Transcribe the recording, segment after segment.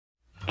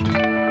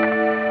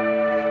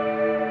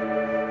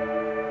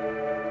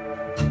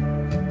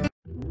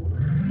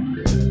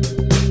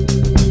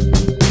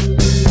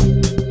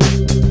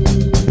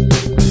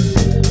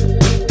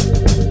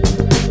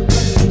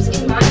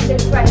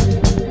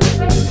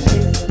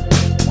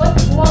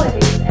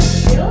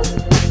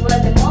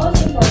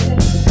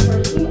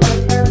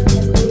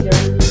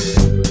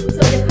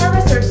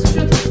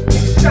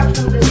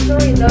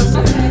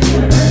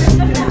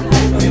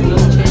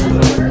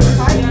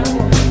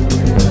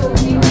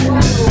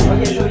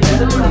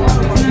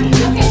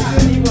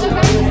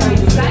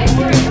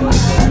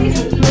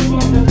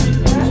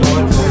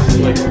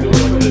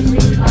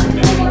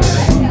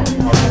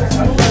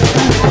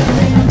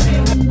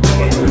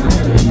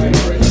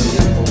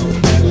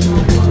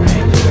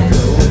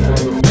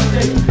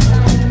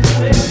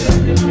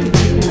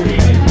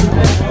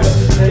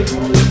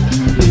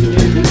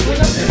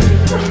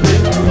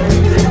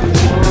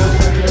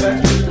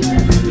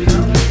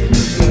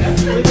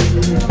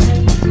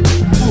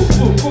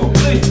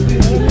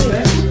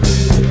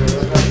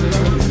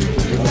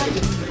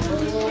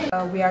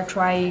are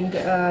trying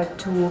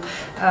to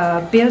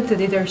build the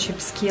leadership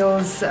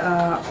skills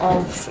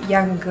of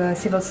young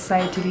civil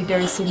society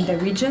leaders in the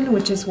region,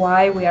 which is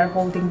why we are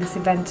holding this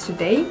event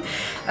today.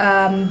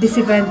 This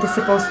event is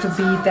supposed to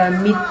be the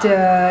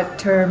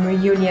mid-term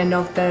reunion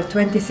of the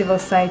 20 civil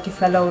society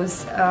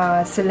fellows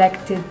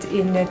selected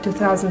in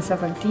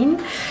 2017,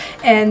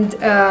 and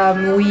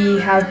we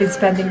have been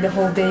spending the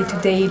whole day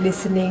today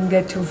listening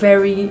to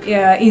very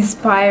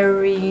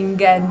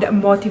inspiring and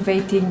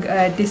motivating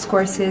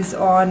discourses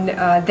on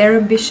their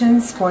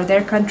ambitions for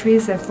their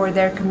countries and for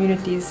their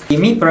communities. І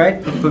мій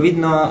проект,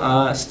 відповідно,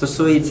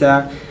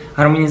 стосується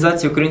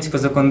гармонізації українського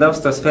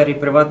законодавства у сфері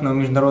приватного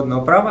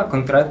міжнародного права,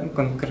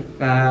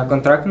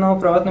 контрактного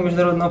приватного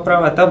міжнародного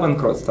права та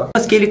банкротства.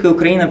 Оскільки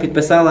Україна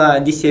підписала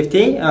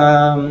DCFTA,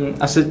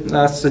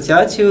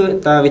 асоціацію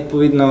та,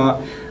 відповідно,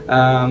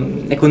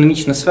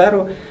 економічну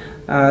сферу,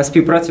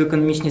 співпрацю в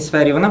економічній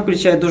сфері, вона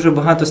включає дуже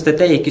багато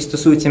статей, які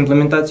стосуються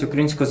імплементації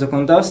українського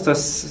законодавства в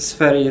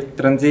сфері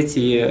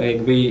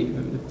транзиції,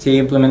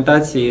 цієї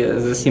імплементації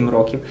за 7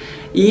 років.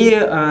 І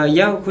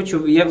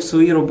я в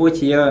своїй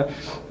роботі,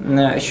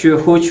 що я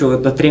хочу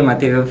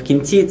дотримати в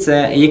кінці,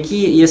 це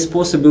які є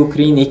способи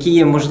України, які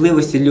є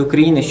можливості для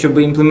України, щоб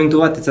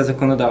імплементувати це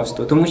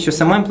законодавство. Тому що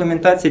сама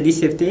імплементація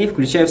DCFTA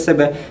включає в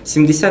себе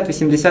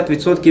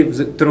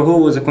 70-80%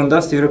 торгового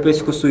законодавства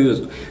Європейського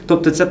Союзу.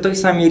 Тобто це той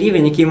самий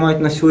рівень, який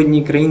мають на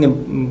сьогодні країни,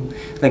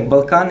 як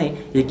Балкани,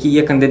 які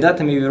є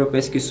кандидатами в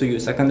Європейський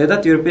Союз. А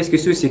кандидат в Європейський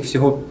Союз їх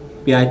всього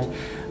 5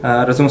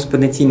 разом з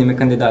потенційними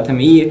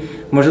кандидатами. І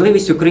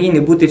можливість України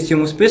бути в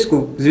цьому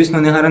списку,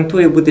 звісно, не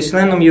гарантує бути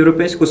членом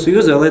Європейського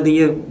Союзу, але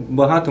дає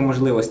багато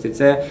можливостей.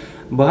 Це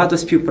багато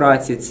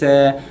співпраці,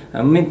 це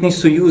митний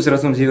союз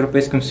разом з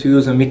Європейським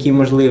Союзом, який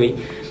можливий.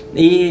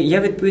 І я,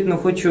 відповідно,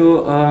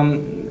 хочу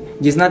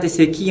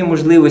дізнатися, які є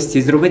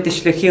можливості, зробити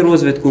шляхи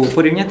розвитку,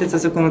 порівняти це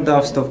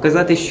законодавство,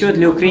 вказати, що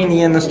для України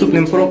є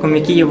наступним кроком,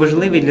 який є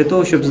важливий для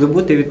того, щоб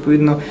здобути,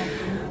 відповідно,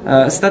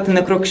 стати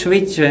на крок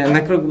швидше,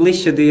 на крок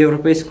ближче до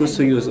Європейського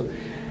Союзу.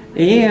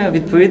 І,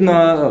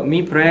 відповідно,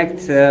 мій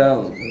проєкт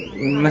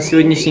на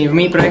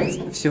сьогоднішній,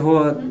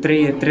 всього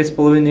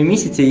 3,5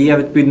 місяці, і я,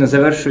 відповідно,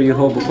 завершую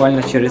його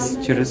буквально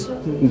через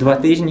 2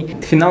 тижні.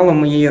 Фіналом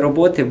моєї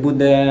роботи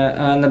буде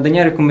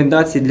надання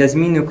рекомендацій для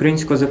зміни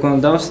українського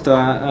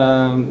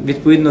законодавства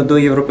відповідно до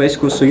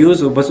Європейського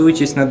Союзу,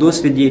 базуючись на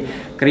досвіді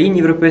країн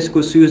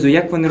Європейського Союзу,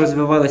 як вони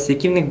розвивалися,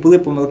 які в них були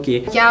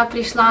помилки. Я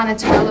прийшла на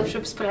цю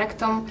феллowship з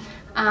проєктом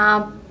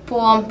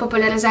по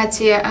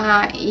популяризації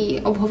і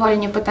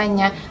обговоренню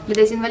питання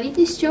людей з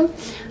інвалідністю.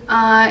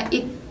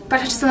 І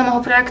перша частина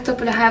мого проєкту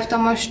полягає в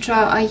тому, що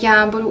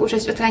я беру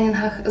участь у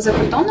тренінгах за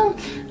кордоном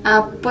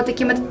по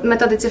такій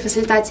методиці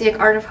фасилітації,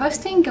 як Art of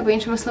Hosting, або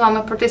іншими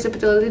словами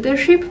Participatory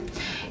Leadership.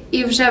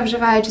 І вже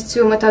вживаючи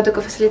цю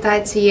методику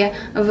фасилітації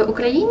в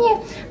Україні,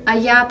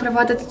 я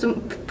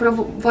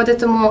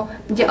проводитиму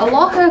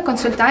діалоги,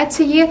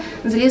 консультації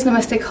з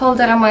різними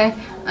стейкхолдерами,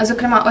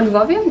 зокрема у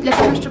Львові, для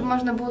того, щоб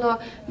можна було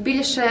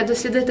більше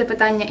дослідити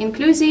питання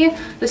інклюзії,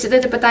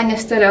 дослідити питання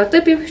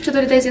стереотипів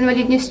щодо людей з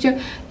інвалідністю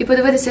і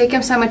подивитися,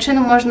 яким саме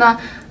чином можна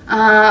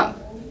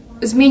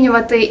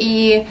змінювати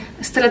і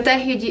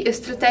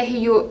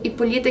стратегію і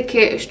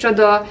політики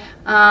щодо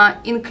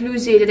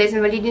інклюзії людей з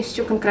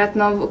інвалідністю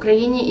конкретно в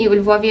Україні і у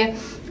Львові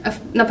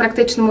на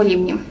практичному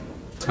рівні.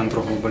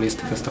 Центру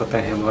глобалістики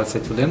стратегія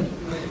 21.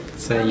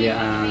 Це є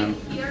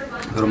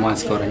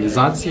громадська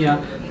організація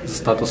з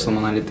статусом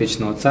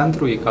аналітичного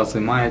центру, яка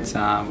займається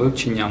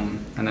вивченням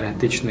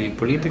енергетичної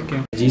політики.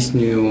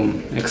 Здійснюю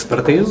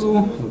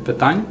експертизу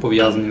питань,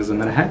 пов'язаних з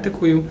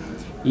енергетикою.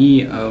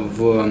 І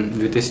в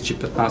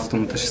 2015 та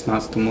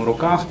 2016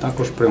 роках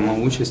також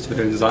приймав участь в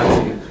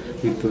реалізації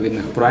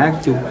відповідних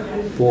проєктів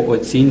по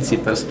оцінці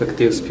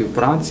перспектив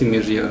співпраці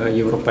між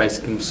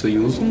Європейським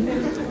Союзом,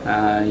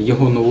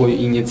 його новою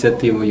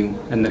ініціативою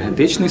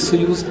 «Енергетичний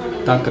союз»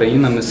 та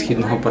країнами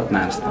Східного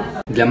Партнерства.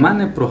 Для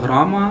мене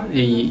програма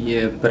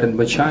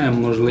передбачає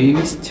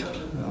можливість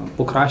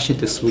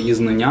покращити свої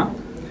знання,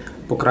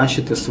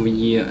 покращити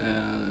свої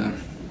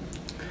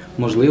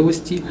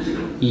можливості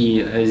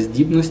і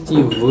здібності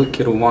в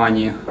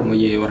керуванні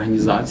моєю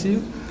організацією,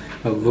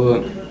 в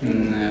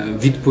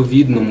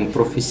відповідному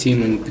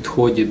професійному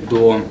підході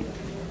до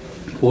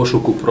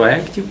пошуку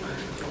проєктів,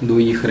 до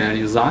їх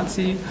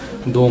реалізації,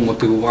 до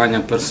мотивування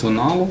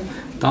персоналу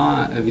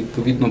та,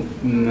 відповідно,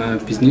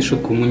 пізніше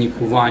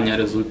комунікування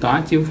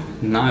результатів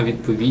на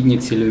відповідні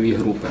цільові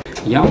групи.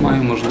 Я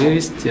маю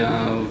можливість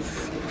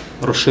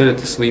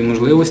розширити свої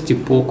можливості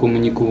по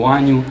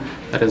комунікуванню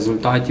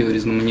результатів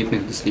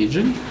різноманітних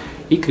досліджень.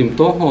 І крім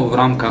того, в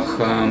рамках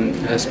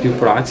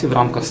співпраці, в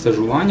рамках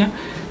стажування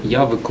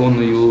я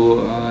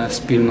виконую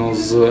спільно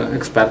з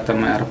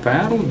експертами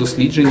РПРу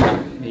дослідження,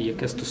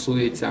 яке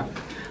стосується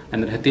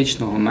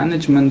енергетичного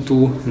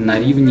менеджменту на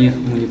рівні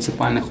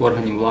муніципальних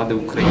органів влади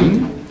в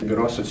Україні.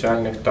 Бюро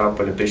соціальних та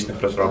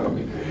політичних розробок.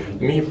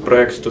 Мій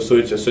проєкт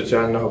стосується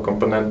соціального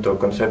компоненту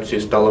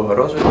концепції сталого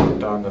розвитку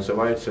та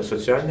називається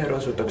 «Соціальний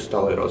розвиток,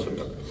 сталий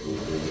розвиток».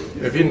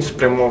 Він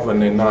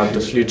спрямований на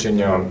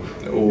дослідження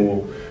у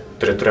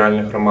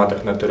територіальних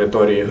громадах на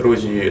території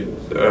Грузії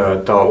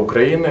та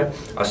України,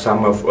 а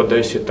саме в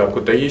Одесі та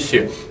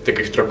Кутаїсі,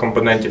 таких 3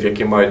 компонентів,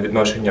 які мають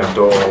відношення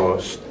до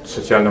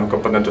соціального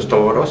компоненту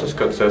сталого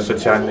розвитку – це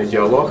соціальний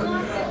діалог,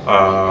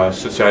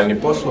 соціальні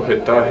послуги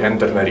та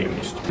гендерна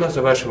рівність. На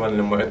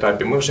завершувальному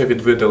етапі ми вже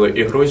відвідали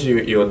і Грузію,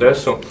 і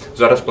Одесу.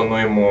 Зараз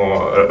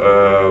плануємо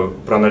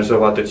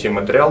проаналізувати ці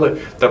матеріали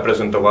та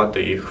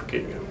презентувати їх в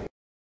Києві.